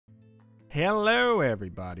Hello,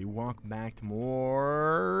 everybody. Welcome back to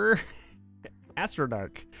more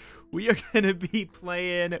Astronarch. We are going to be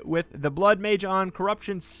playing with the Blood Mage on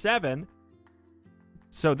Corruption 7.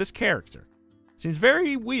 So this character seems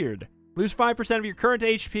very weird. Lose 5% of your current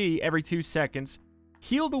HP every 2 seconds.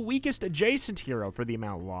 Heal the weakest adjacent hero for the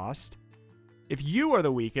amount lost. If you are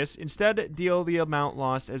the weakest, instead deal the amount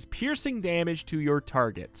lost as piercing damage to your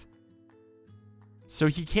target. So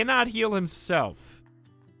he cannot heal himself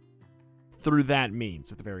through that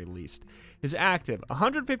means, at the very least. His active,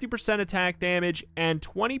 150% attack damage and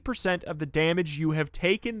 20% of the damage you have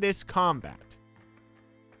taken this combat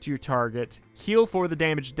to your target. Heal for the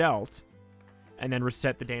damage dealt, and then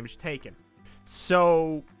reset the damage taken.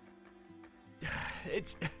 So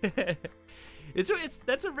it's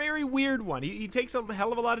that's a very weird one. He takes a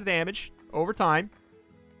hell of a lot of damage over time.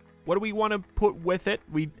 What do we want to put with it?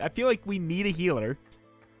 I feel like we need a healer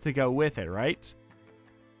to go with it, right?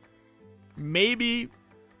 Maybe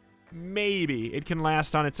it can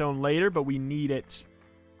last on its own later, but we need it.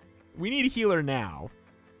 We need a healer now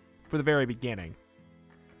for the very beginning.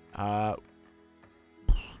 What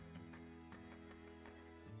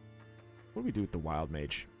do we do with the Wild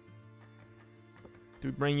Mage? Do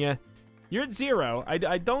we bring you? You're at 0. I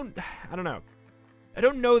don't know. I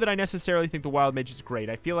don't know that I necessarily think the Wild Mage is great.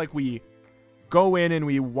 I feel like we go in and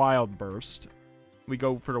we Wild Burst. We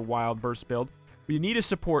go for the Wild Burst build. We need a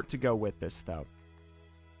support to go with this, though.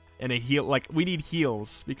 And a heal, like, we need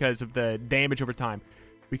heals because of the damage over time.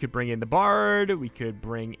 We could bring in the Bard. We could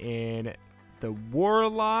bring in the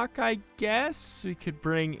Warlock, I guess. We could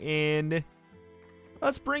bring in...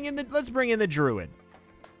 Let's bring in the Druid.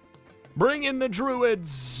 Bring in the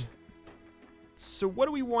Druids! So what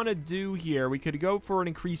do we want to do here? We could go for an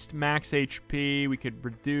increased max HP. We could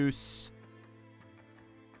reduce...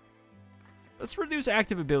 Let's reduce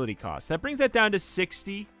active ability cost. That brings that down to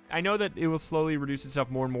 60. I know that it will slowly reduce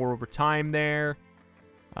itself more and more over time there.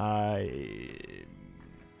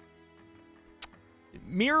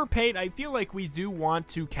 Mirror Paint, I feel like we do want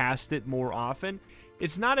to cast it more often.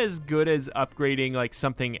 It's not as good as upgrading like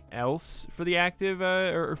something else for the active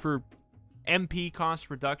or for MP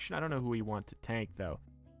cost reduction. I don't know who we want to tank though.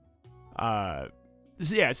 So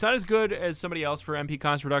yeah, it's not as good as somebody else for MP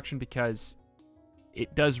cost reduction because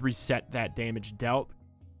it does reset that damage dealt.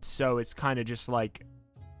 So it's kind of just like...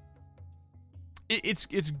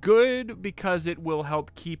 It's good because it will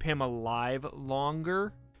help keep him alive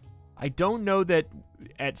longer. I don't know that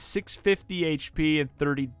at 650 HP and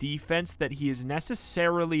 30 defense that he is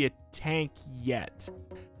necessarily a tank yet.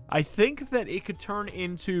 I think that it could turn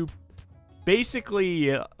into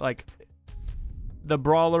basically like the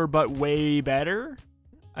Brawler but way better.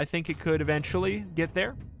 I think it could eventually get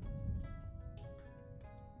there.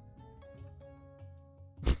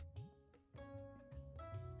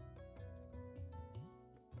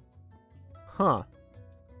 Huh.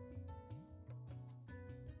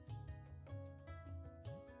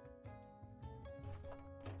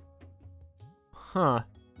 Huh.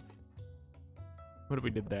 What if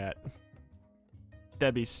we did that?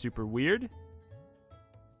 That'd be super weird.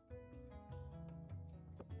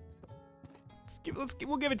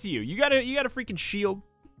 We'll give it to you. You got a freaking shield.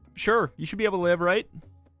 Sure, you should be able to live, right?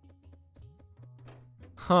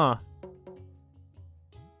 Huh.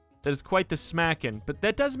 That is quite the smackin'. But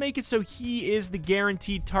that does make it so he is the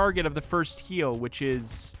guaranteed target of the first heal, which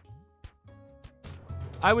is,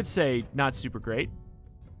 I would say, not super great.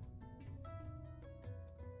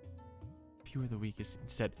 If you were the weakest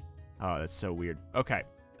instead. Oh, that's so weird. Okay.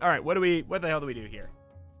 All right, what the hell do we do here?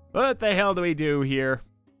 What the hell do we do here?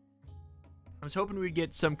 I was hoping we'd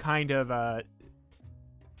get some kind of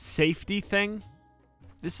safety thing.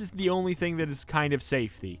 This is the only thing that is kind of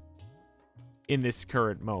safety in this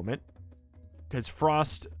current moment, because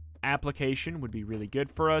frost application would be really good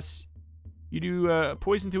for us. You do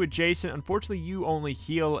poison to adjacent. Unfortunately, you only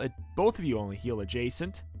heal, both of you only heal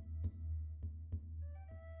adjacent.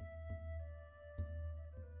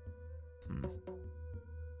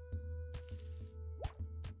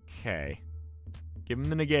 Okay, give him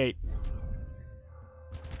the negate.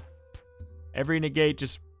 Every negate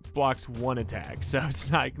just blocks one attack, so it's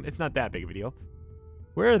not that big of a deal.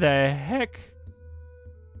 Where the heck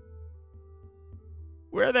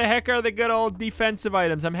are the good old defensive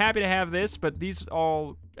items? I'm happy to have this, but these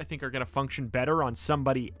all, I think, are going to function better on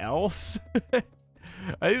somebody else.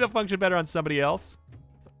 I think they'll function better on somebody else.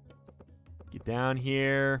 Get down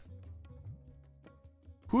here.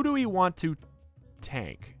 Who do we want to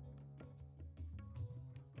tank?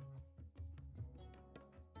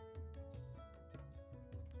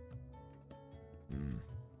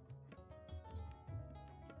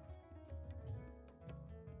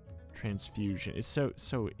 Transfusion. It's so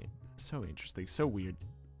interesting. So weird.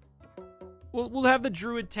 We'll have the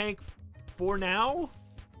druid tank for now.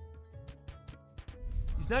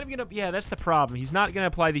 He's not even gonna... Yeah, that's the problem. He's not gonna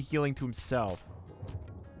apply the healing to himself.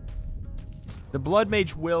 The blood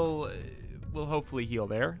mage will hopefully heal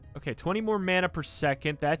there. Okay, 20 more mana per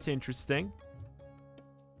second. That's interesting.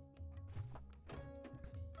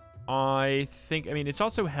 I think... I mean, it's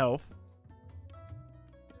also health.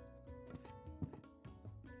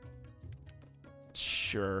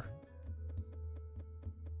 Sure.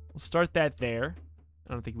 We'll start that there.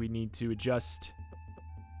 I don't think we need to adjust...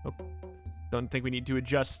 Oh. Don't think we need to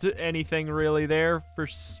adjust anything really there for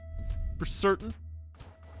certain.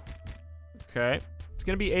 Okay. It's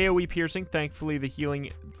going to be AoE piercing. Thankfully, the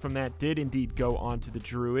healing from that did indeed go onto the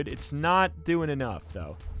druid. It's not doing enough,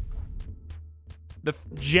 though.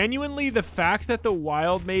 Genuinely, the fact that the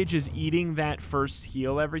wild mage is eating that first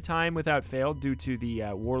heal every time without fail due to the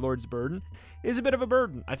warlord's burden is a bit of a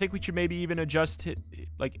burden. I think we should maybe even adjust him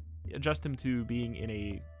to being in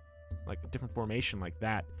a different formation like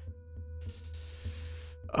that.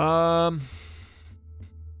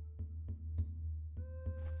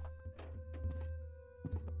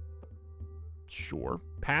 Sure.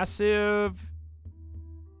 Passive.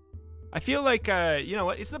 I feel like, you know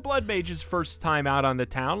what? It's the Blood Mage's first time out on the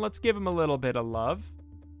town. Let's give him a little bit of love.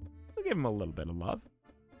 We'll give him a little bit of love.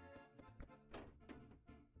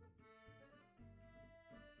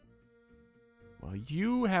 Well,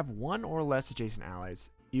 you have one or less adjacent allies.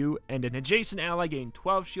 You and an adjacent ally gain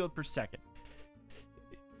 12 shield per second.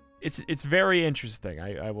 It's very interesting,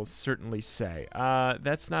 I will certainly say.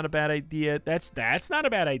 That's not a bad idea. That's not a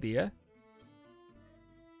bad idea.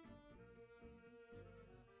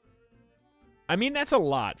 I mean, that's a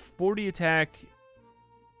lot. 40 attack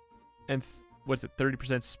and what's it?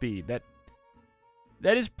 30% speed.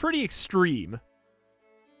 That is pretty extreme.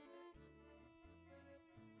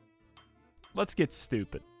 Let's get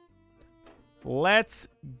stupid. Let's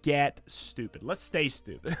get stupid. Let's stay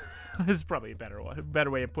stupid. This is probably a better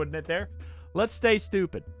way of putting it there. Let's stay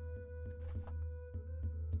stupid.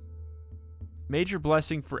 Major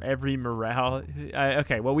blessing for every morale.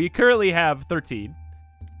 Okay, well, we currently have 13.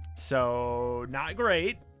 So, not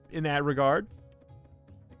great in that regard.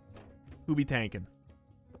 Who be tanking?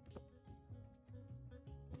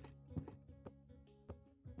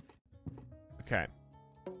 Okay.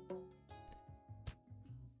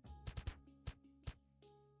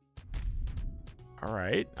 All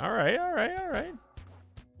right.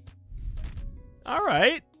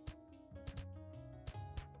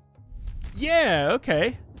 Yeah,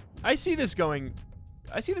 okay. I see this going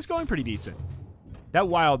pretty decent. That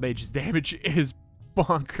wild mage's damage is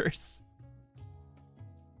bonkers.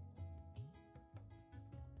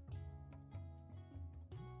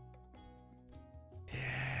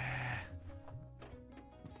 Yeah.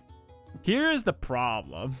 Here's the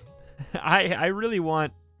problem. I really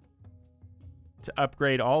want to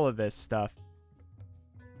upgrade all of this stuff.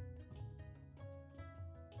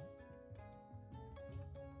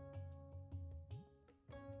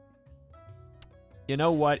 You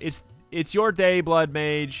know what? It's your day, Blood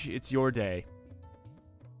Mage. It's your day.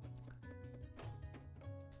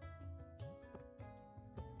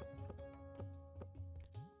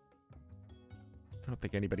 I don't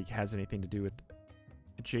think anybody has anything to do with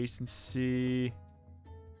adjacency.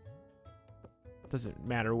 Doesn't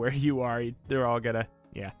matter where you are. They're all gonna...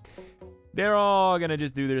 Yeah. They're all gonna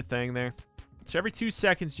just do their thing there. So every 2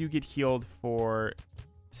 seconds you get healed for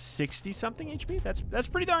 60-something HP? That's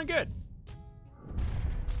pretty darn good.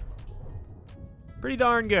 Pretty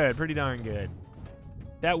darn good.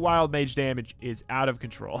 That wild mage damage is out of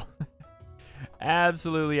control.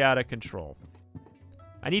 Absolutely out of control.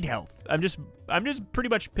 I need health. I'm just pretty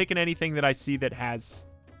much picking anything that I see that has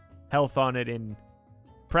health on it in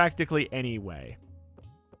practically any way.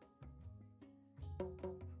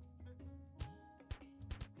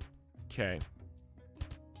 Okay.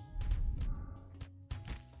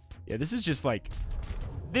 Yeah, this is just like...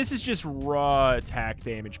 This is just raw attack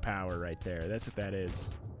damage power right there. That's what that is.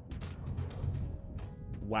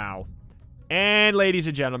 Wow. And ladies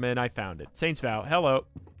and gentlemen, I found it. Saints Vow. Hello.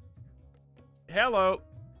 Hello.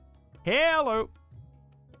 Hello.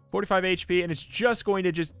 45 HP, and it's just going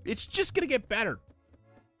to it's just going to get better.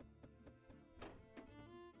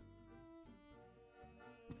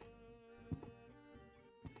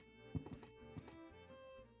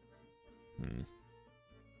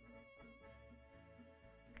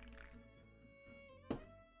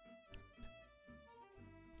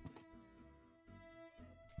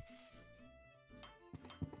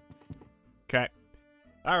 Okay.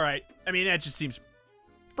 All right. I mean, that just seems,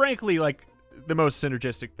 frankly, like the most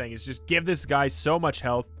synergistic thing, is just give this guy so much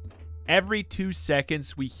health. Every 2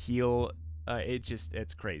 seconds we heal.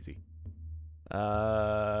 It's crazy.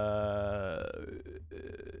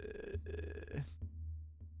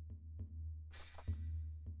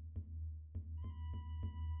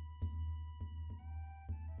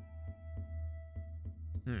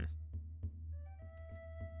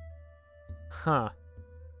 Huh.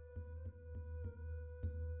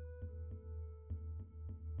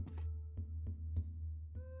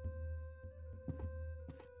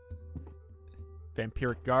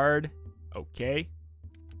 Vampiric Guard. Okay.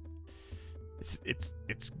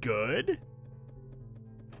 It's good.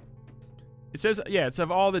 It says, yeah, it's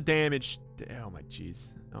of all the damage. Oh my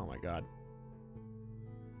jeez. Oh my god.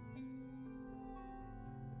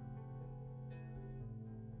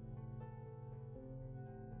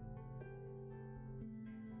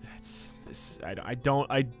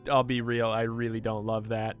 I'll be real, I really don't love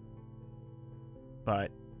that.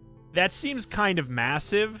 But that seems kind of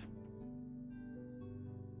massive.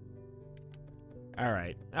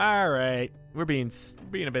 Alright. Alright. We're being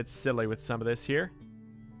a bit silly with some of this here.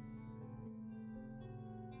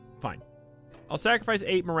 Fine. I'll sacrifice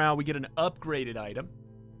 8 morale. We get an upgraded item.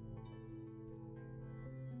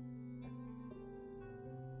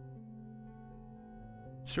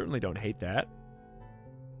 Certainly don't hate that.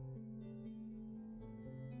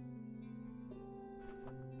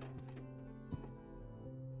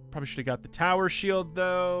 Probably should have got the tower shield,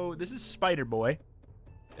 though. This is Spider Boy.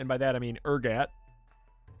 And by that, I mean Urgat.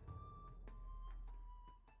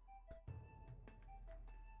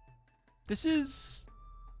 This is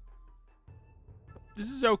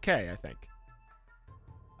okay, I think.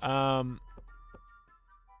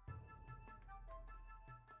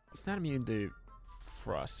 It's not immune to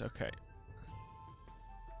frost. Okay.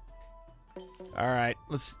 All right,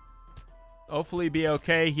 let's hopefully be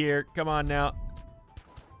okay here. Come on now.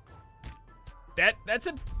 That's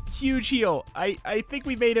a huge heal. I think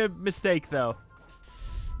we made a mistake though.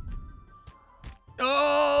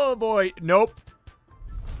 Oh boy, nope.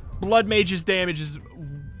 Blood Mage's damage is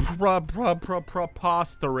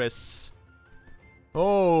preposterous.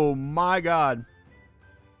 Oh my god.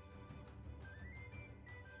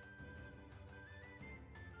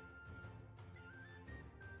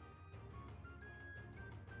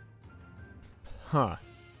 Huh.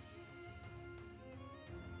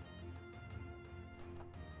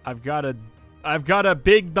 I've got a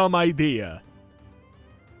big dumb idea.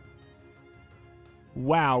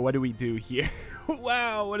 Wow, what do we do here?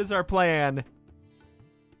 Wow, what is our plan?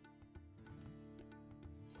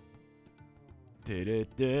 There's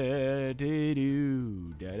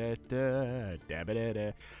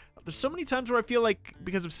so many times where I feel like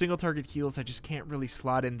because of single target heals, I just can't really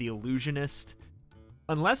slot in the Illusionist.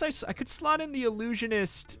 Unless I could slot in the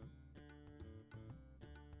Illusionist.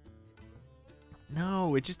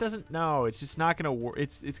 No, it just doesn't. No, it's just not gonna work.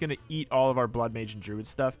 It's gonna eat all of our Blood Mage and Druid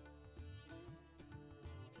stuff.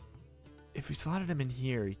 If we slotted him in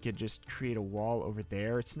here, he could just create a wall over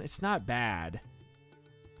there. It's not bad.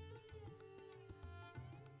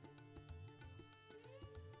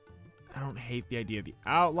 I don't hate the idea of the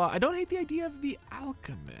Outlaw. I don't hate the idea of the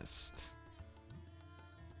Alchemist.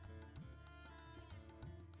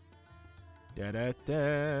 Da da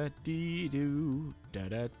da dee doo da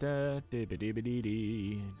da da dee ba dee ba dee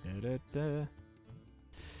dee da da da.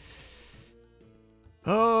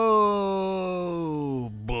 Oh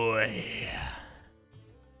boy.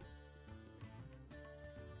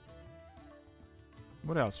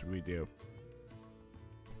 What else would we do?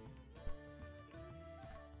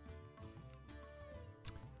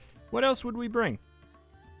 What else would we bring?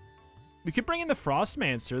 We could bring in the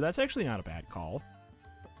Frostmancer. That's actually not a bad call.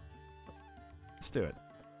 Let's do it.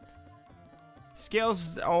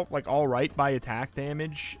 Scales all right by attack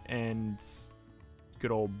damage and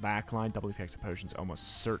good old backline. Double effects of potions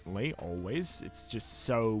almost certainly always. It's just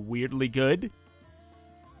so weirdly good.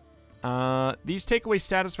 These take away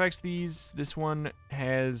status effects. This one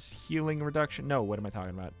has healing reduction. No, what am I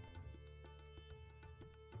talking about?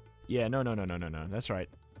 Yeah, no. That's right.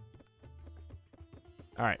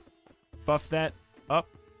 All right, buff that up.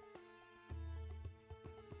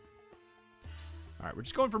 All right, we're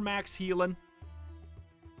just going for max healing.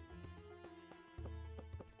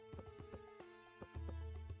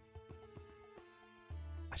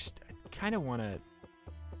 I kind of want to.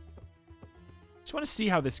 Just want to see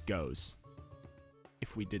how this goes.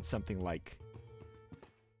 If we did something like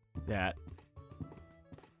that.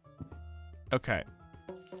 Okay.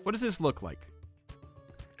 What does this look like?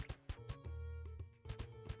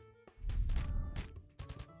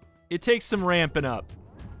 It takes some ramping up.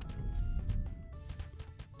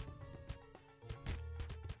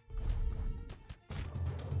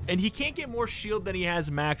 And he can't get more shield than he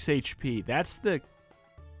has max HP. That's the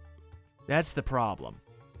problem.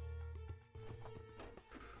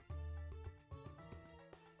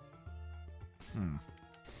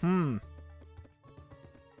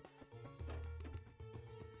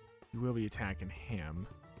 You will be attacking him.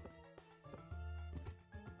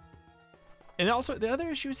 And also, the other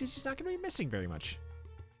issue is he's just not going to be missing very much.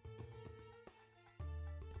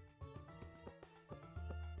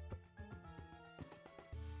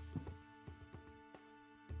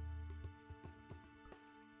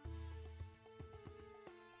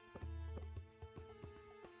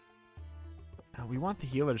 Oh, we want the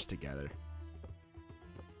healers together.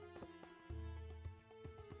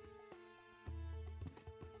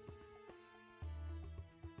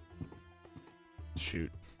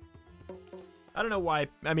 Shoot. I don't know why.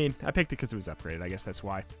 I mean, I picked it because it was upgraded. I guess that's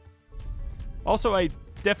why. Also, I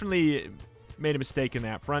definitely made a mistake in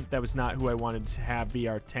that front. That was not who I wanted to have be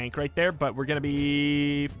our tank right there, but we're gonna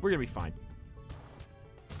be fine.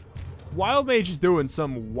 Wild Mage is doing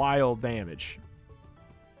some wild damage.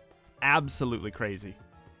 Absolutely crazy.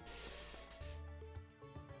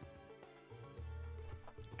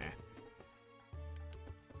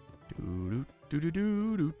 Do do do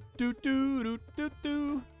do do do do do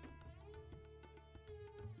do.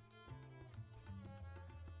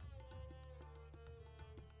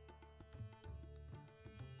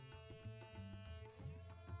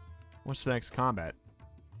 What's the next combat?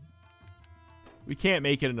 We can't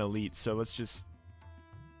make it an elite, so let's just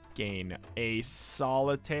gain a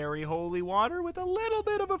solitary holy water with a little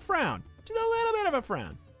bit of a frown. Just a little bit of a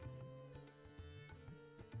frown.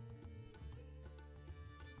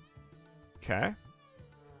 Okay.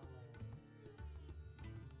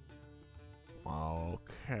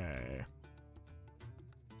 Okay.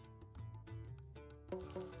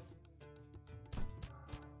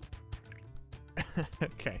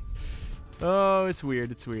 Okay. Oh, it's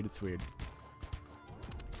weird. It's weird. It's weird.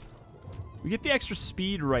 We get the extra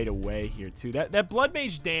speed right away here, too. That Blood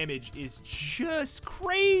Mage damage is just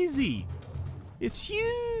crazy. It's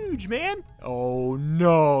huge, man. Oh,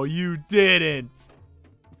 no, you didn't.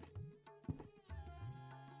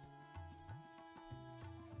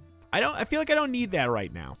 I feel like I don't need that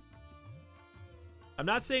right now. I'm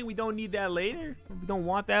not saying we don't need that later. We don't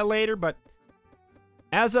want that later, but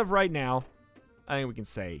as of right now, I think we can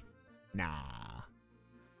say, nah.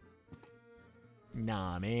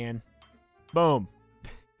 Nah, man. Boom.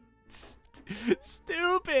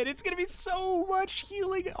 Stupid. It's going to be so much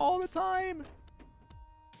healing all the time.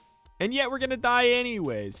 And yet we're going to die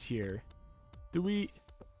anyways here. Do we...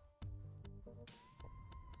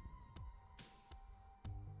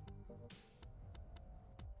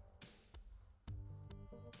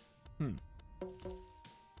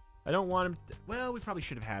 I don't want him to, well, we probably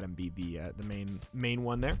should have had him be the main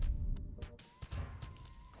one there.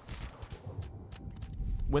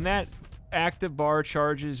 When that active bar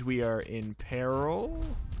charges, we are in peril.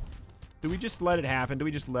 Do we just let it happen? Do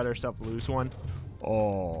we just let ourselves lose one?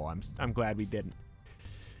 Oh, I'm glad we didn't.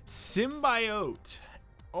 Symbiote.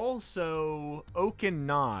 Also, Oaken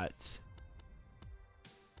Knot.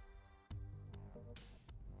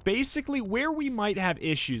 Basically, where we might have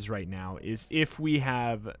issues right now is if we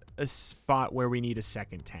have a spot where we need a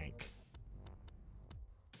second tank.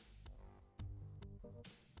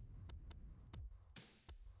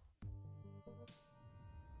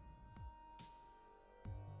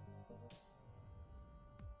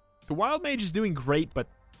 The Wild Mage is doing great, but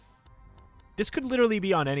this could literally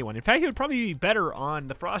be on anyone. In fact, it would probably be better on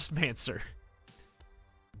the Frostmancer.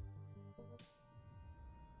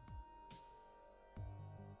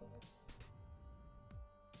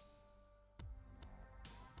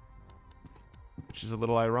 Which is a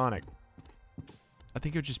little ironic. I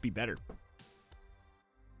think it would just be better.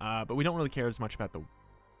 But we don't really care as much about the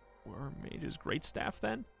War Mage's Great Staff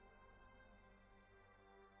then.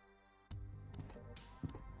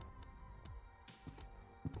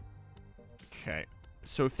 Okay.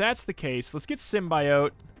 So if that's the case, let's get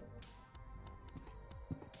Symbiote.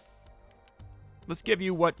 Let's give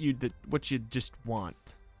you what you just want.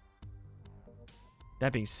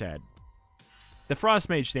 That being said, the Frost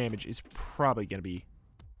Mage damage is probably going to be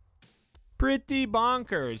pretty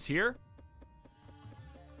bonkers here.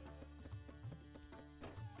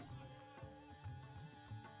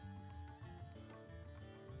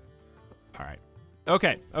 All right.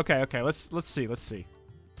 Okay. Let's see.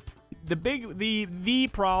 The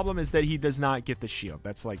problem is that he does not get the shield.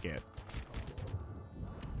 That's like it.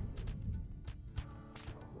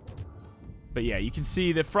 But yeah, you can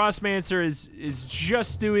see the Frostmancer is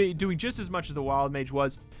just doing just as much as the Wild Mage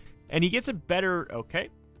was, and he gets a better. Okay.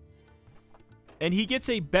 And he gets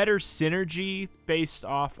a better synergy based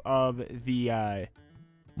off of the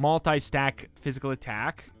multi-stack physical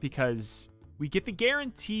attack because we get the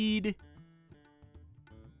guaranteed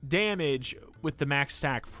damage with the max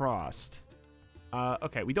stack frost.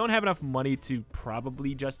 Okay, we don't have enough money to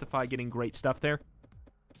probably justify getting great stuff there.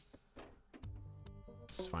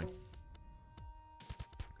 This is fine.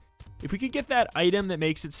 If we could get that item that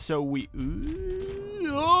makes it so we... Ooh,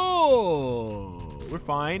 oh, we're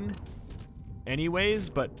fine. Anyways,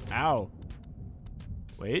 but... Ow.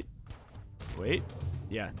 Wait. Wait.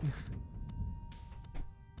 Yeah.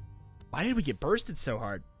 Why did we get bursted so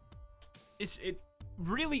hard? It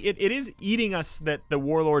is eating us the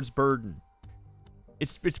Warlord's burden.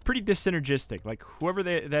 It's pretty dissynergistic. Like, whoever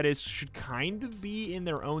that is should kind of be in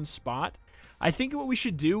their own spot. I think what we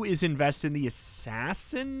should do is invest in the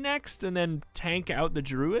Assassin next and then tank out the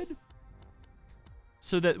Druid.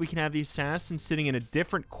 So that we can have the Assassin sitting in a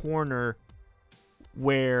different corner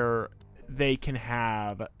where they can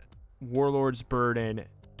have Warlord's Burden,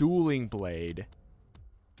 Dueling Blade,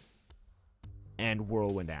 and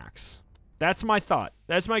Whirlwind Axe. That's my thought.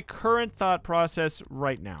 That's my current thought process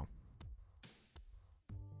right now.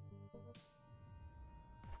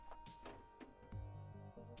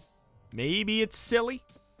 Maybe it's silly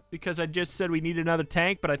because I just said we need another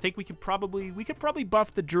tank, but I think we could probably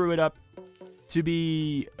buff the Druid up to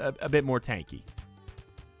be a bit more tanky.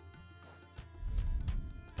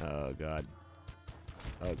 Oh god.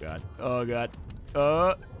 Oh god. Oh god.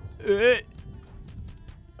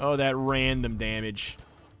 Oh, that random damage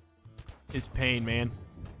is pain, man.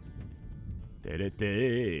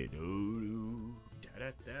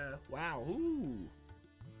 Wow. Ooh.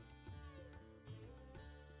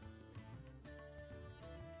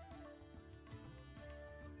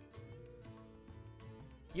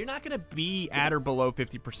 You're not going to be at or below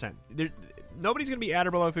 50%. Nobody's going to be at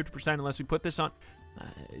or below 50% unless we put this on.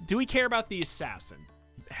 Do we care about the Assassin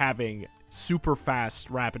having super fast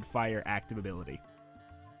rapid fire active ability?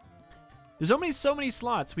 There's only so many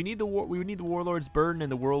slots. We need the Warlord's Burden and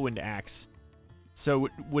the Whirlwind Axe. So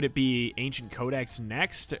would it be Ancient Codex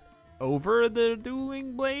next over the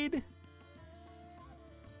Dueling Blade?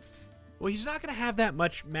 Well, he's not going to have that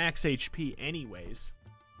much max HP anyways.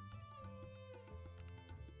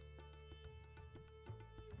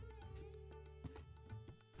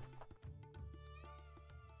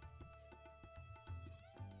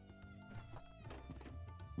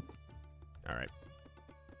 All right.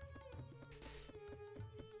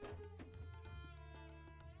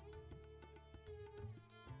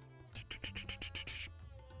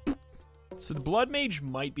 So the Blood Mage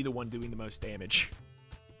might be the one doing the most damage.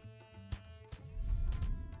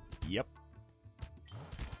 Yep.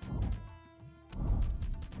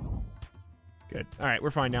 Good. All right,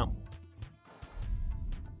 we're fine now.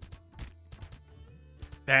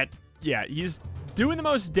 Yeah, he's doing the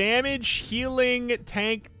most damage, healing,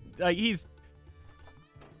 tank. Like, he's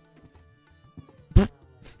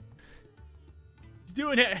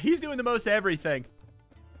doing the most everything.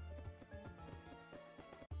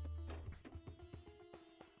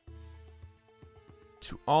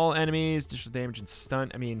 To all enemies, additional damage and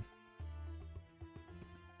stun. I mean,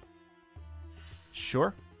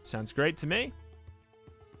 sure, sounds great to me.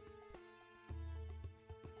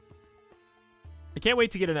 I can't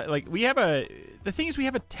wait to get a like. The thing is, we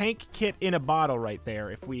have a tank kit in a bottle right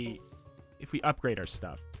there. If we upgrade our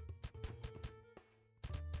stuff,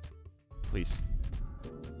 please.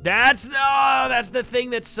 That's the thing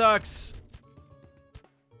that sucks.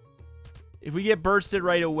 If we get bursted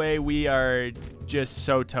right away, we are just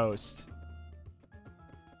so toast.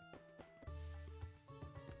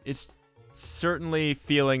 It's certainly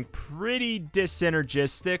feeling pretty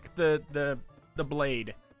dissynergistic, the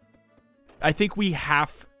blade. I think we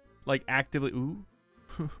have, like, actively... Ooh.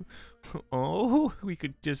 Oh, we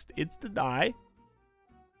could just insta-die.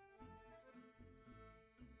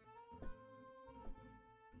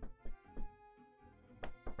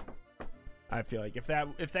 I feel like if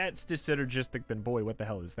that's dissynergistic, then boy, what the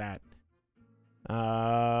hell is that?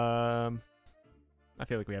 I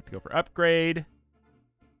feel like we have to go for upgrade.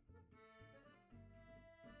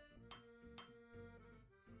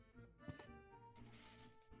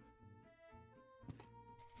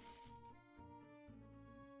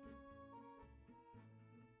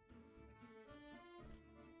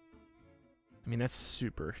 I mean, that's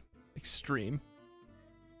super extreme.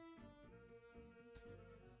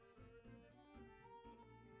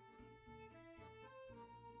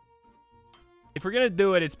 If we're gonna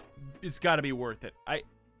do it, it's got to be worth it.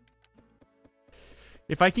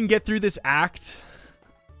 If I can get through this act,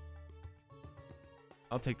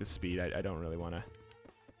 I'll take the speed. I don't really want to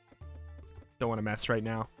Don't want to mess right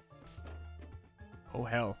now. Oh,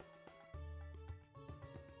 hell.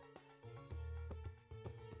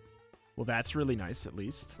 Well, that's really nice, at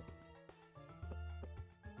least.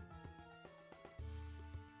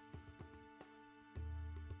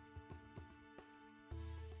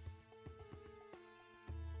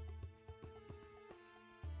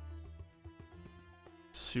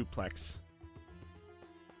 Suplex.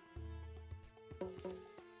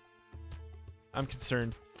 I'm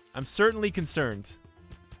concerned. I'm certainly concerned.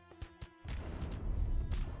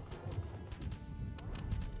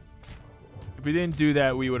 If we didn't do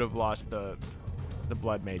that, we would have lost the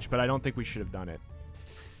Blood Mage, but I don't think we should have done it.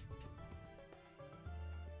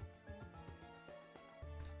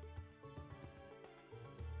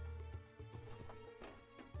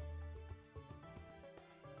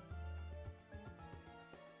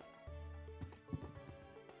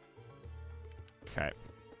 Okay.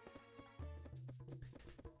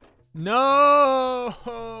 No!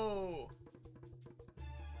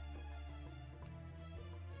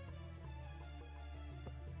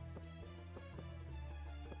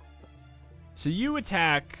 So you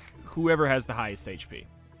attack whoever has the highest HP.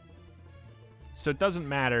 So it doesn't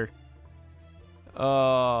matter.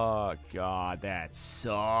 Oh, God, that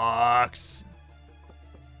sucks.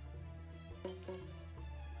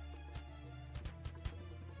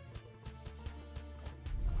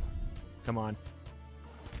 Come on.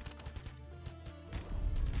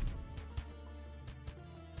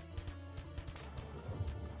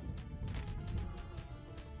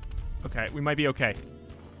 Okay, we might be okay.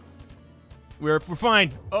 We're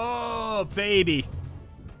fine. Oh, baby.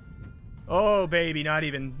 Oh, baby, not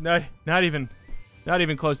even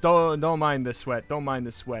close. Don't mind the sweat. Don't mind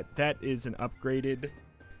the sweat. That is an upgraded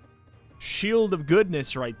shield of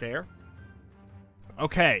goodness right there.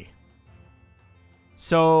 Okay.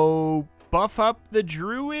 So, buff up the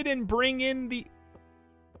druid and bring in the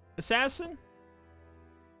assassin?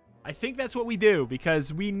 I think that's what we do,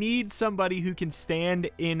 because we need somebody who can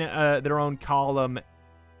stand in their own column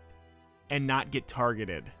and not get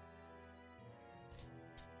targeted.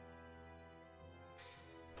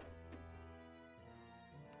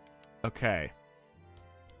 Okay.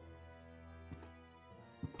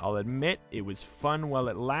 I'll admit it was fun while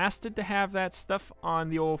it lasted to have that stuff on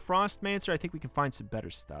the old Frostmancer. I think we can find some better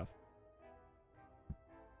stuff.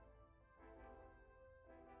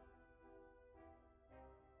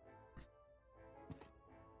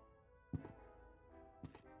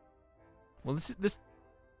 Well, this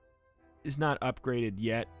is not upgraded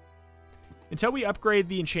yet. Until we upgrade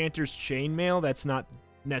the Enchanter's Chainmail, that's not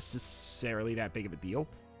necessarily that big of a deal.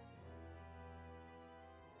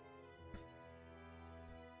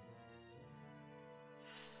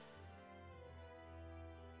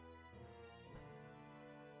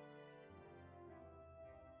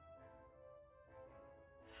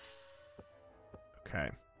 Okay.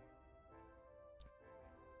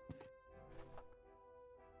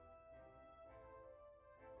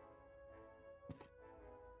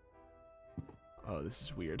 Oh, this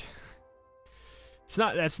is weird. This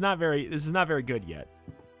is not very good yet.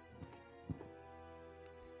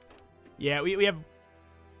 Yeah, we have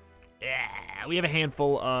a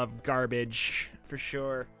handful of garbage for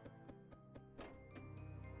sure.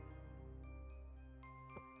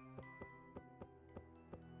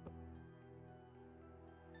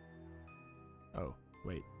 Oh,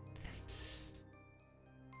 wait.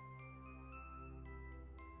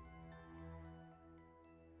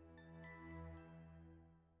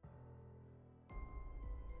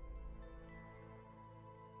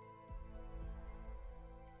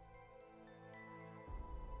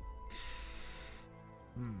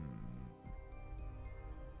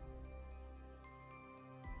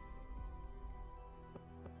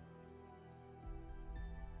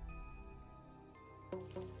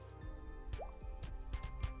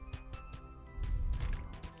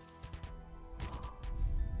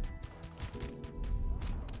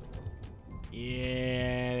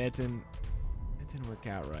 Yeah, that didn't work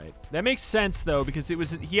out right. That makes sense though, because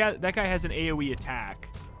that guy has an AoE attack.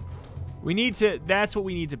 We need to. That's what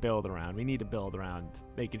we need to build around. We need to build around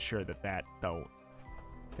making sure that don't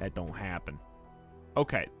happen.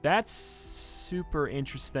 Okay, that's super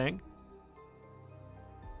interesting.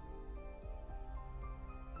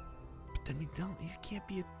 But then he can't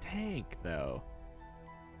be a tank though.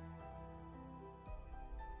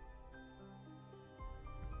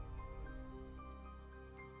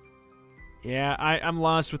 Yeah, I'm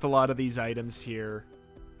lost with a lot of these items here.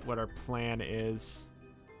 What our plan is.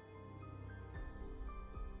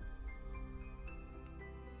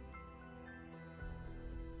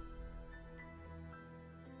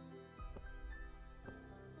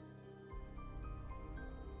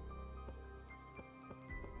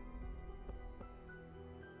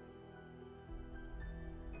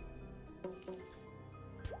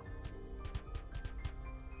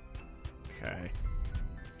 Okay.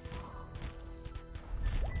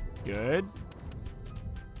 Good.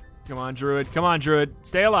 Come on, Druid. Come on, Druid.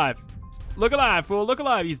 Stay alive. Look alive, fool. Look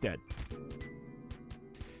alive. He's dead.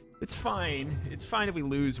 It's fine. It's fine if we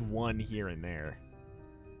lose one here and there.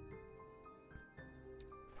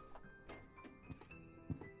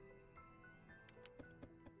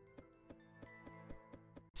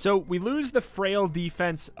 So we lose the frail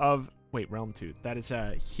defense of... Wait, Realm Tooth. That is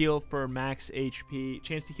a heal for max HP.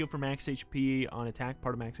 Chance to heal for max HP on attack.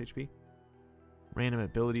 Part of max HP. Random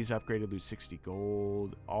abilities upgraded. Lose 60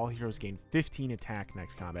 gold. All heroes gain 15 attack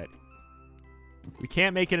next combat. We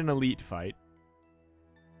can't make it an elite fight.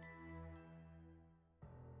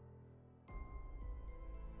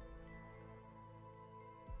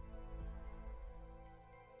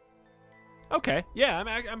 Okay. Yeah,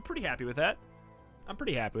 I'm pretty happy with that. I'm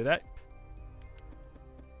pretty happy with that.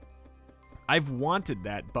 I've wanted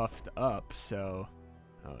that buffed up, so...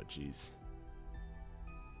 Oh, jeez.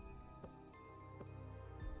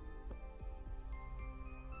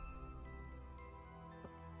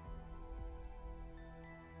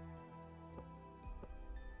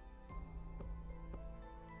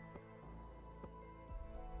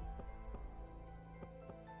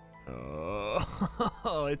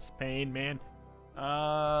 Oh, it's pain, man.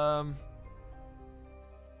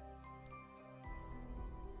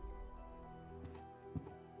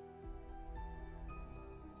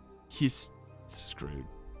 He's screwed,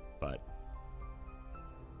 but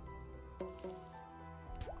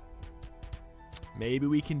maybe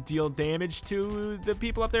we can deal damage to the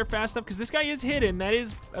people up there fast enough, because this guy is hidden. That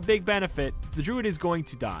is a big benefit. The druid is going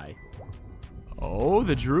to die. Oh,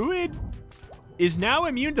 the druid is now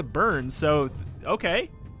immune to burn, so okay.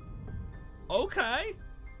 Okay.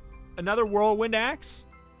 Another whirlwind axe.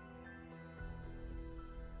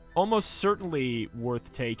 Almost certainly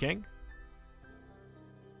worth taking.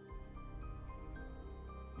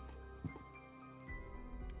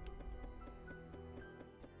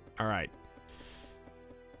 All right.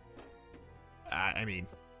 I mean,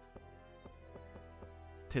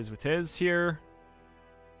 tis what tis here.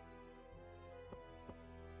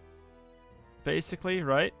 Basically,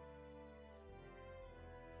 right?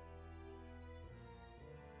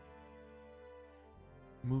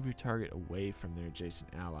 Move your target away from their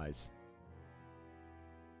adjacent allies.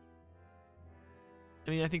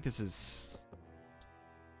 I mean, I think this is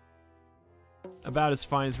about as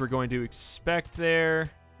fine as we're going to expect there.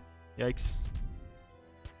 Yikes.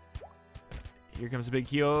 Here comes a big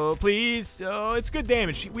heal, please. Oh, it's good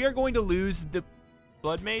damage. We are going to lose the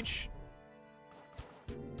Blood Mage.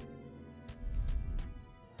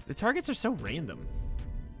 The targets are so random.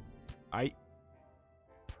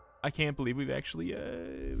 I can't believe we've actually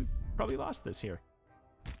probably lost this here.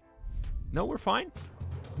 No, we're fine.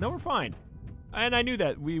 No, we're fine. And I knew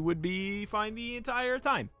that we would be fine the entire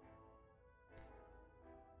time.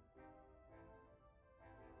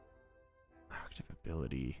 Active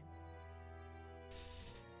ability.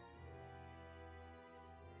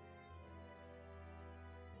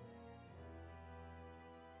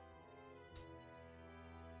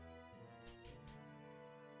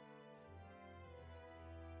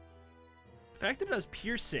 The fact that it does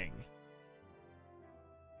piercing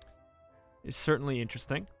is certainly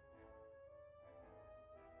interesting.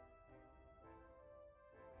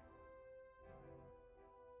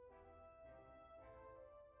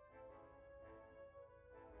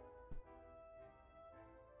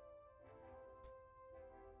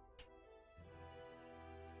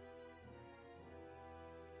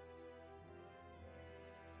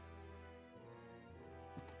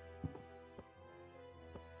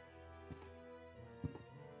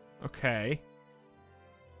 Okay.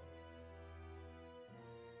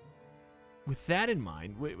 With that in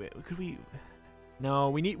mind, wait, could we? No,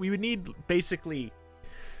 we would need basically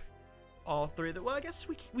all three of the. Well, I guess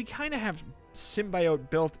we kind of have symbiote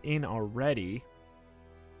built in already.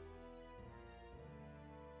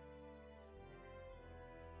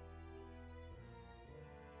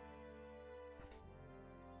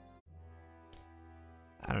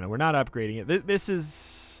 I don't know. We're not upgrading it. This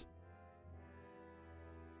is.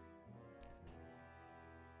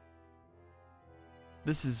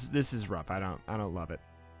 This is rough. I don't love it.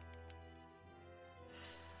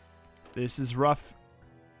 This is rough.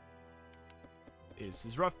 This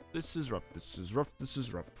is rough. This is rough. This is rough. This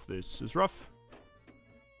is rough. This is rough.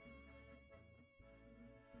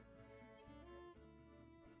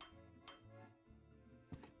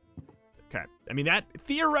 Okay. I mean, that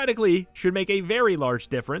theoretically should make a very large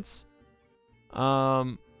difference.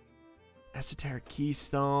 Esoteric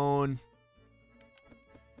Keystone.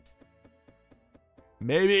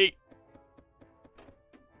 Maybe.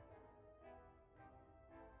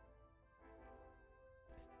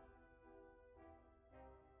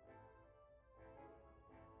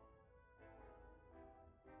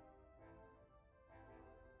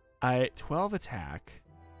 I 12 attack.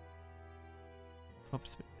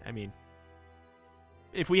 12, I mean,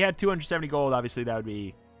 if we had 270 gold, obviously that would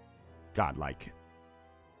be godlike.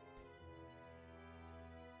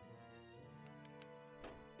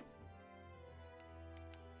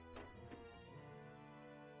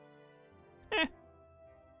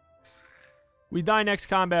 We die next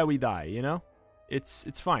combat, we die, you know? It's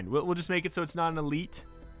fine. We'll just make it so it's not an elite.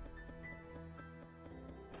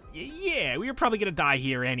 Yeah, we were probably gonna die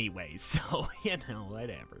here anyway, so, you know,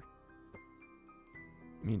 whatever.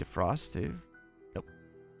 You mean defrost, too? Nope.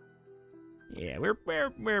 Yeah,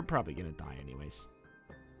 we're probably gonna die anyways.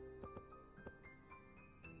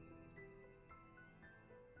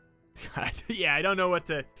 God, yeah, I don't know what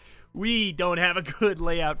to... We don't have a good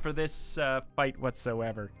layout for this fight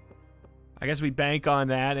whatsoever. I guess we bank on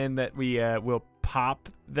that and that we will pop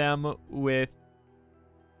them with...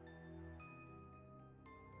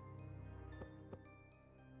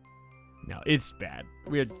 No, it's bad.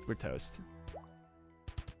 We're toast.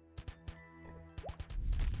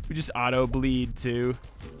 We just auto bleed too.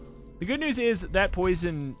 The good news is that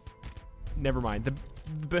poison... Never mind.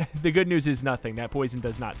 The good news is nothing. That poison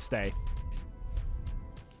does not stay.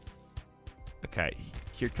 Okay,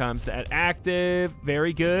 here comes that active.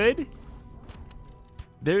 Very good.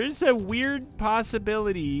 There's a weird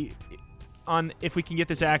possibility on if we can get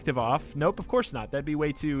this active off. Nope, of course not. That'd be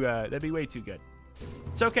way too good.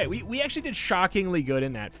 It's okay. We actually did shockingly good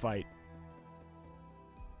in that fight.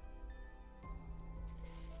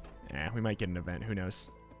 We might get an event. Who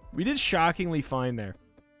knows? We did shockingly fine there.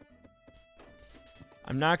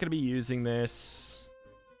 I'm not going to be using this.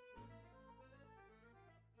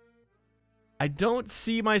 I don't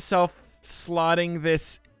see myself slotting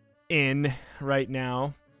this in right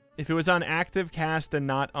now. If it was on active cast and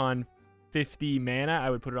not on 50 mana, I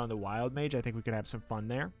would put it on the wild mage. I think we could have some fun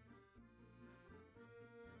there.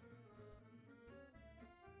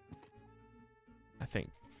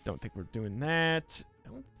 Don't think we're doing that. I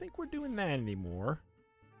don't think we're doing that anymore.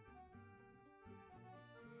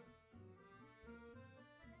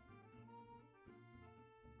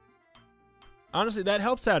 Honestly, that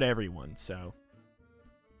helps out everyone, so.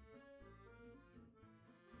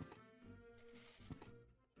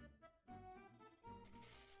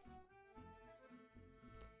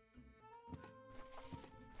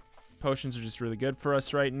 Potions are just really good for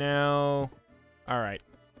us right now. All right.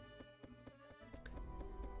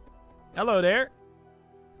 Hello there.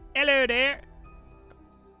 Hello there.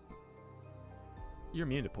 You're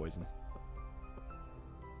immune to poison.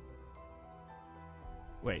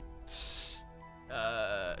 Wait.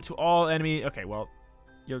 To all enemy. Okay, well,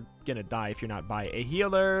 you're gonna die if you're not by a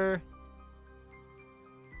healer.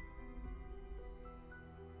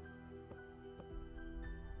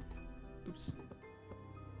 Oops.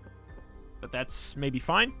 But that's maybe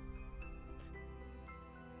fine.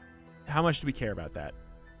 How much do we care about that?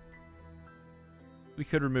 We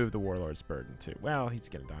could remove the Warlord's burden, too. Well, he's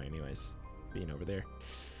gonna die anyways, being over there.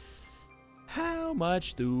 How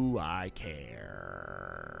much do I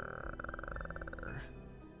care?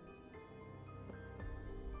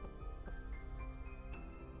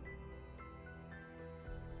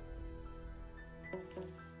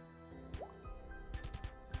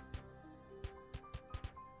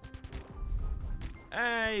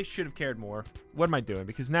 I should have cared more. What am I doing?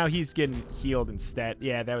 Because now he's getting healed instead.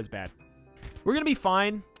 Yeah, that was bad. We're going to be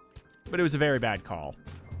fine, but it was a very bad call.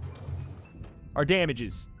 Our damage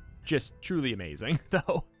is just truly amazing,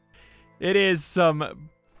 though. It is some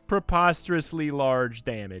preposterously large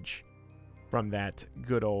damage from that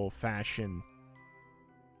good old-fashioned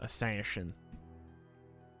assassin.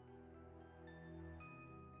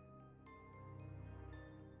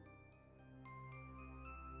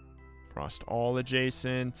 Frost all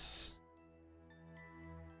adjacents.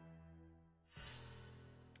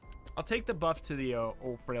 I'll take the buff to the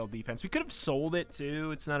old frail defense. We could have sold it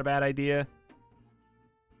too. It's not a bad idea.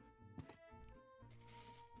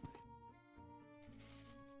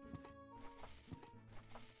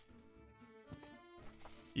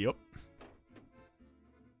 Yep.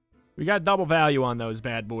 We got double value on those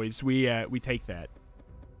bad boys. We take that.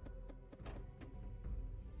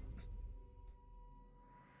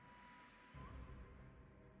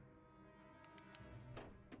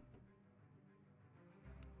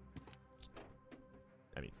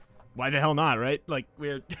 Why the hell not, right? Like,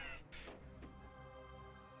 we're...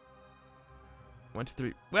 1, 2,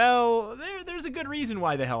 3. Well, there's a good reason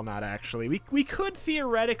why the hell not, actually. We could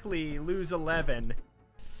theoretically lose 11.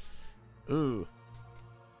 Ooh.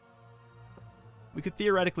 We could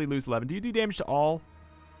theoretically lose 11. Do you do damage to all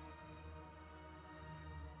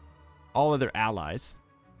other allies?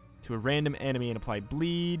 To a random enemy and apply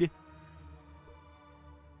bleed.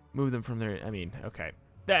 Move them from there. I mean, okay.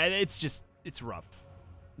 It's rough,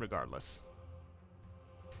 regardless.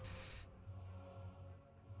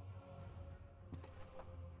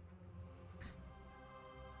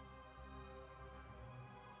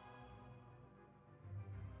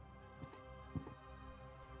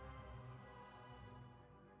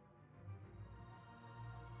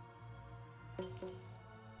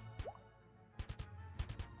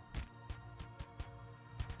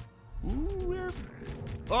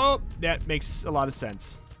 Oh, that makes a lot of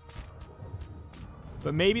sense.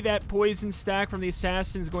 But maybe that poison stack from the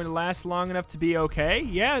assassin is going to last long enough to be okay.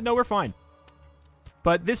 Yeah, no, we're fine.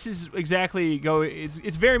 But this is exactly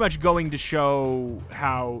it's very much going to show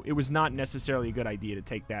how it was not necessarily a good idea to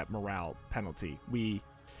take that morale penalty. We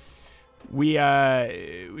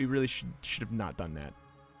really should have not done that.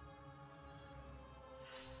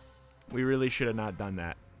 We really should have not done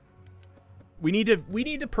that. We need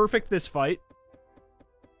to perfect this fight.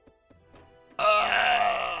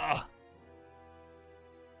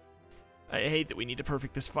 I hate that we need to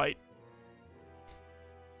perfect this fight.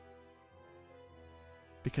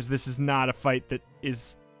 Because this is not a fight that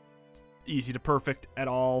is easy to perfect at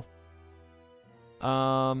all.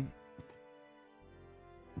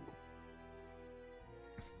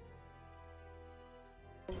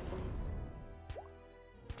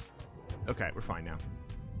 Okay, we're fine now.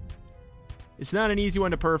 It's not an easy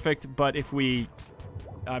one to perfect, but if we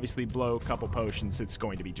obviously blow a couple potions, it's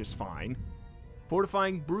going to be just fine.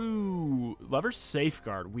 Fortifying Brew. Lover's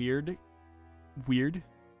Safeguard. Weird. Weird.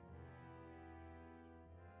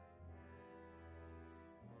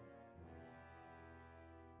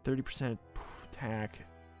 %30 attack.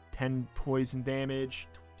 10 poison damage.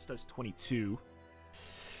 This does 22.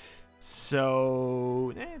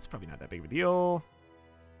 So, it's probably not that big of a deal.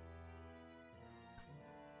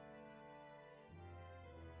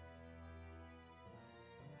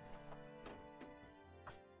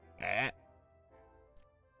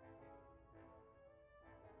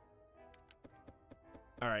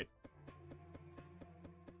 All right.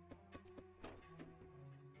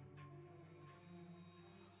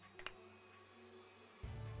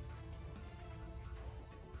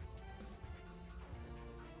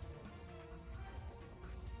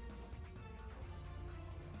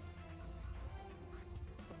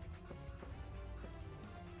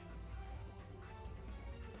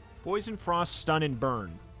 Poison, frost, stun, and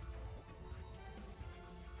burn.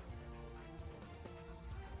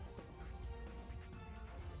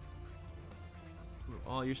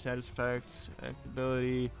 All your status effects,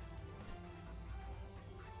 ability.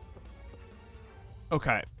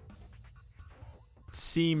 Okay.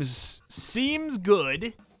 Seems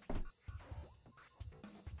good.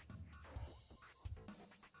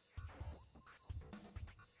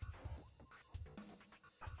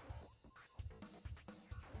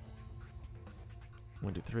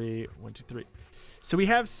 One, two, three. 1, 2, 3. So we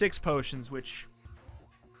have 6 potions, which.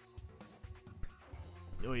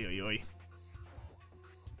 Oi, oi, oi.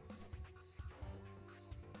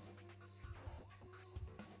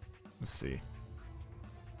 Let's see.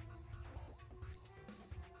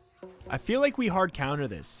 I feel like we hard counter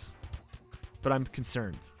this, but I'm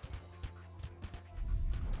concerned.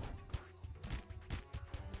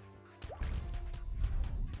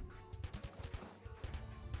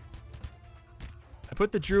 I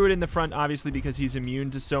put the druid in the front, obviously, because he's immune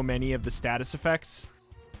to so many of the status effects.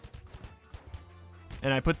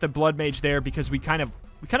 And I put the blood mage there because we kind of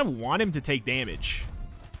want him to take damage.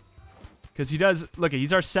 Because he does, look,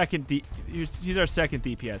 he's our second he's our second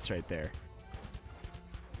DPS right there.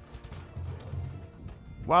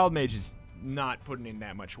 Wild Mage is not putting in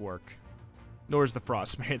that much work. Nor is the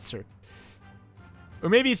Frostmancer. Or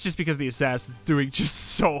maybe it's just because the Assassin's doing just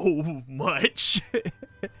so much.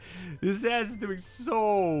 The Assassin's doing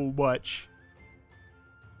so much.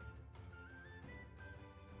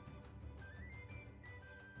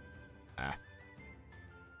 Ah.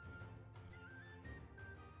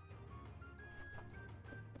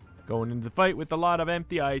 Going into the fight with a lot of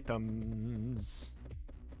empty items.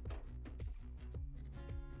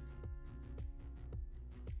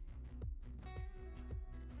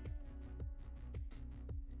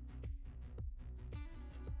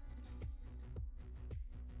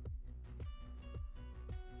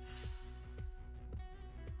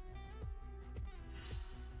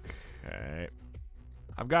 Okay.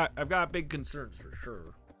 I've got big concerns for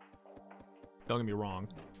sure. Don't get me wrong.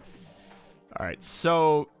 All right,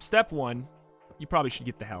 so step 1, you probably should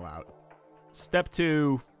get the hell out. Step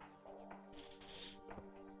 2,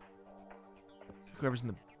 whoever's in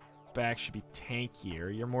the back should be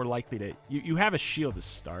tankier. You're more likely to... You have a shield to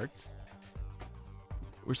start.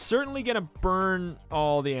 We're certainly going to burn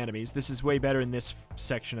all the enemies. This is way better in this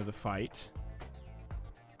section of the fight.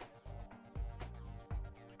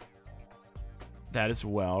 That as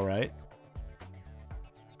well, right?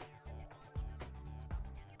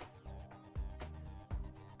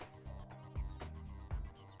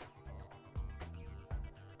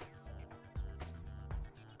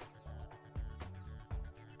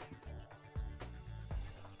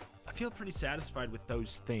 I feel pretty satisfied with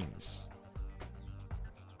those things.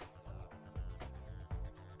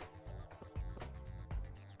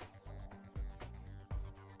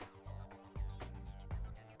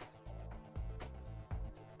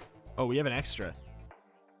 Oh, we have an extra.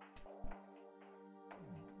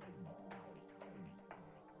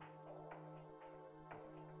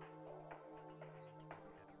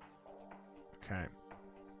 Okay.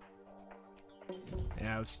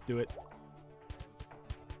 Yeah, let's do it.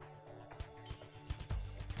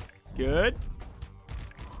 Good.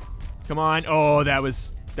 Come on. Oh, that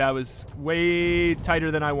was way tighter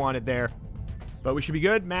than I wanted there. But we should be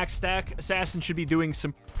good. Max stack. Assassin should be doing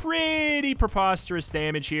some pretty preposterous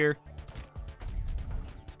damage here.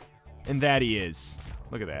 And that he is.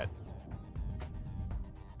 Look at that.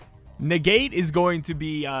 Negate is going to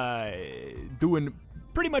be doing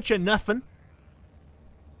pretty much a nothing.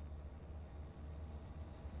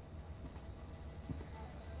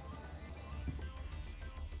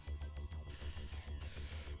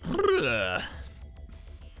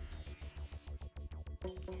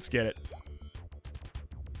 Let's get it.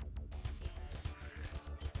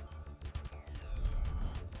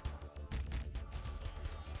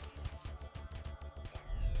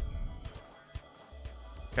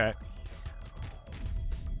 Okay.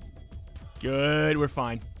 Good, we're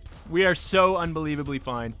fine. We are so unbelievably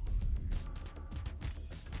fine.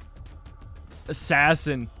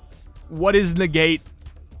 Assassin. What is negate?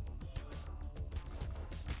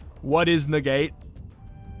 What is negate?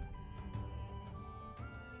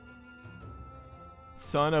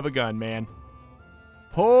 Son of a gun, man.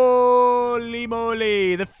 Holy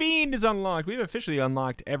moly. The Fiend is unlocked. We've officially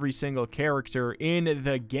unlocked every single character in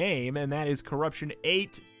the game, and that is Corruption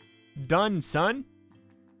 8. Done, son.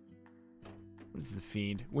 What is the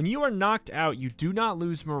Fiend? When you are knocked out, you do not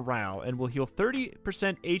lose morale and will heal 30%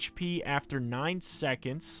 HP after 9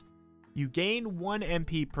 seconds. You gain 1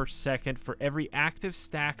 MP per second for every active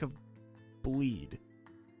stack of bleed.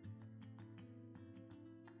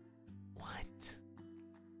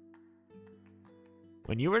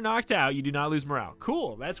 When you are knocked out, you do not lose morale.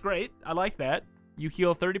 Cool, that's great. I like that. You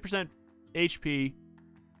heal 30% HP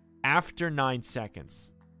after 9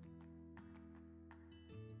 seconds.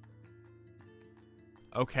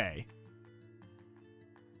 Okay.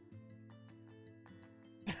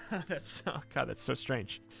 Oh God, that's so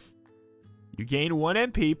strange. You gain 1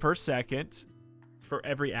 MP per second for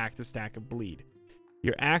every active stack of bleed.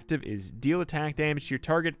 Your active is deal attack damage to your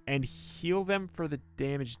target and heal them for the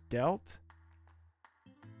damage dealt.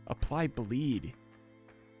 Apply bleed.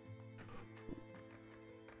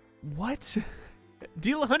 What?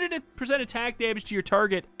 Deal 100% attack damage to your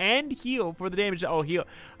target and heal for the damage. Oh, heal.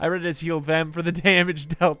 I read it as heal them for the damage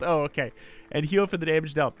dealt. Oh, okay. And heal for the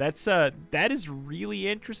damage dealt. That's that is really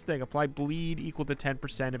interesting. Apply bleed equal to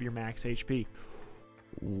 10% of your max HP.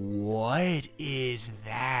 What is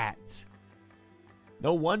that?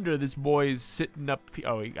 No wonder this boy is sitting up.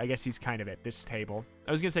 Oh, I guess he's kind of at this table.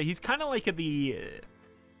 I was gonna say he's kind of like at the.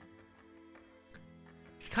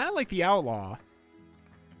 He's kind of like the outlaw,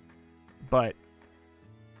 but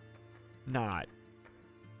not.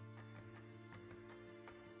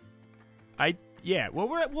 Yeah, well,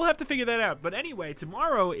 we'll have to figure that out. But anyway,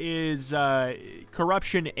 tomorrow is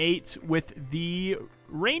Corruption 8 with the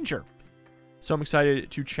Ranger. So I'm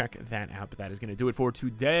excited to check that out, but that is going to do it for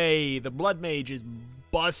today. The Blood Mage is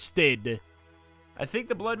busted. I think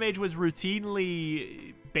the Blood Mage was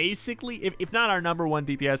routinely, basically, if not our #1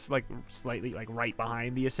 DPS, like slightly like right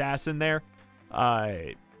behind the Assassin there.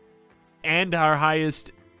 And our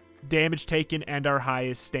highest damage taken and our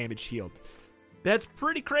highest damage healed. That's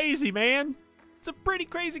pretty crazy, man. It's a pretty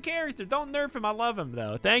crazy character. Don't nerf him. I love him,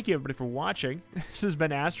 though. Thank you, everybody, for watching. This has been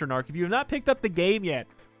Astronarch. If you have not picked up the game yet,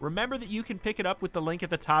 remember that you can pick it up with the link at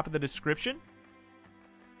the top of the description.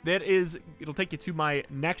 That is, it'll take you to my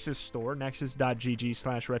Nexus store,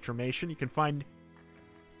 nexus.gg/retromation. You can find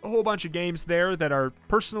a whole bunch of games there that are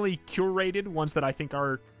personally curated, ones that I think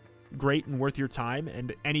are great and worth your time.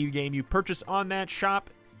 And any game you purchase on that shop,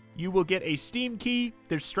 you will get a Steam key.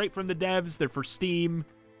 They're straight from the devs. They're for Steam.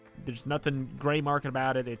 There's nothing gray market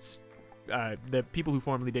about it. It's the people who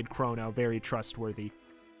formerly did Chrono, very trustworthy.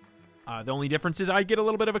 The only difference is I get a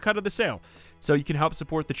little bit of a cut of the sale. So you can help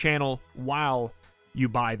support the channel while you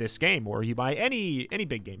buy this game, or you buy any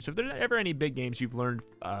big game. So if there's ever any big games you've learned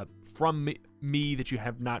from me that you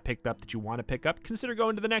have not picked up that you want to pick up, consider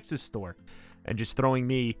going to the Nexus store and just throwing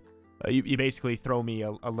me, you basically throw me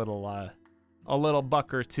a little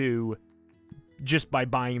buck or two just by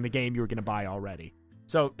buying the game you were going to buy already.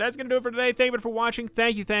 So that's going to do it for today. Thank you for watching.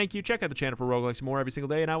 Thank you. Check out the channel for roguelikes more every single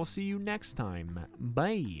day, and I will see you next time.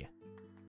 Bye.